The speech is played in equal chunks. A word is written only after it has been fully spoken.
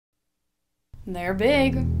They're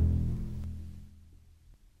big.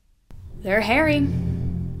 They're hairy.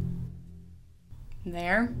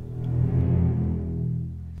 They're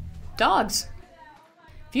dogs.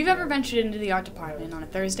 If you've ever ventured into the art department on a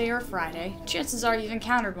Thursday or a Friday, chances are you've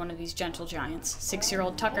encountered one of these gentle giants,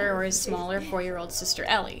 6-year-old Tucker or his smaller 4-year-old sister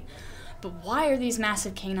Ellie. But why are these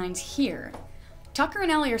massive canines here? Tucker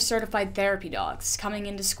and Ellie are certified therapy dogs, coming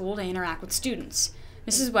into school to interact with students.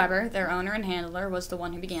 Mrs. Weber, their owner and handler, was the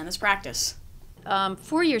one who began this practice.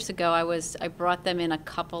 4 years ago, I brought them in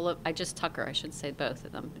Tucker, I should say both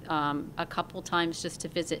of them, a couple times just to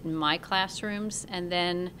visit in my classrooms, and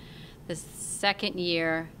then the second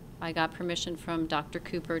year I got permission from Dr.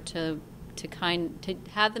 Cooper to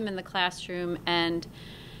have them in the classroom and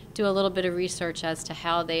do a little bit of research as to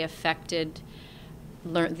how they affected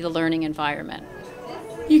the learning environment.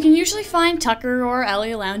 You can usually find Tucker or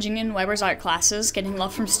Ellie lounging in Weber's art classes, getting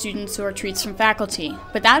love from students or treats from faculty.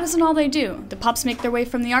 But that isn't all they do. The pups make their way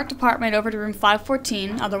from the art department over to room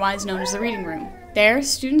 514, otherwise known as the reading room. There,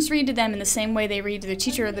 students read to them in the same way they read to their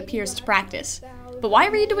teacher or their peers to practice. But why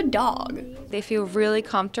read to a dog? They feel really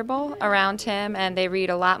comfortable around him, and they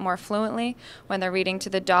read a lot more fluently when they're reading to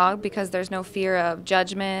the dog because there's no fear of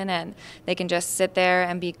judgment, and they can just sit there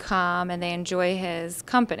and be calm, and they enjoy his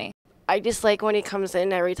company. I just like when he comes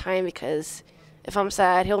in every time because if I'm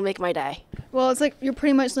sad, he'll make my day. Well, it's like you're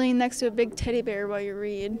pretty much laying next to a big teddy bear while you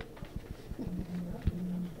read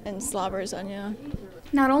and slobbers on you.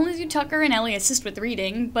 Not only do Tucker and Ellie assist with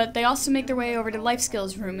reading, but they also make their way over to the life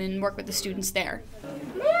skills room and work with the students there.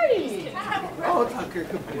 Mary! Oh, Tucker,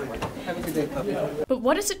 good boy. Have a good day, puppy. But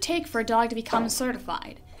what does it take for a dog to become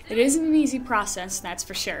certified? It isn't an easy process, that's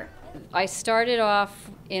for sure. I started off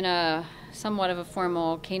in a somewhat of a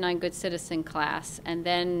formal Canine Good Citizen class, and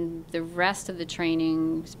then the rest of the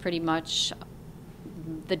training is pretty much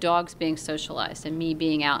the dogs being socialized and me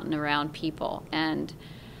being out and around people. And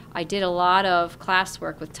I did a lot of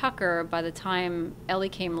classwork with Tucker by the time Ellie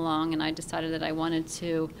came along, and I decided that I wanted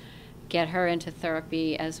to get her into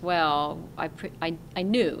therapy as well. I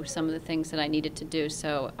knew some of the things that I needed to do,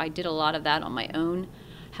 so I did a lot of that on my own.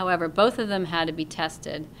 However, both of them had to be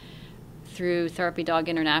tested through Therapy Dog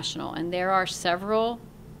International, and there are several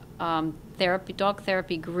dog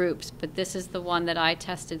therapy groups, but this is the one that I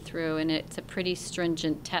tested through, and it's a pretty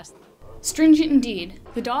stringent test. Stringent indeed.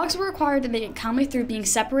 The dogs were required to make it calmly through being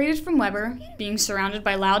separated from Weber, being surrounded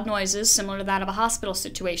by loud noises similar to that of a hospital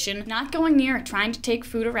situation, not going near or trying to take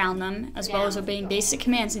food around them, as well as obeying basic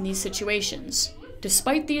commands in these situations.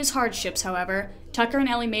 Despite these hardships, however, Tucker and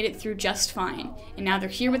Ellie made it through just fine, and now they're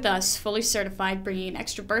here with us, fully certified, bringing an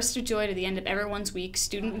extra burst of joy to the end of everyone's week,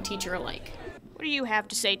 student and teacher alike. What do you have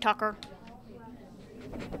to say, Tucker?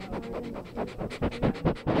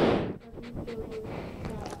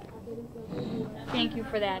 Thank you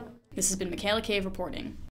for that. This has been Mikaela Cave reporting.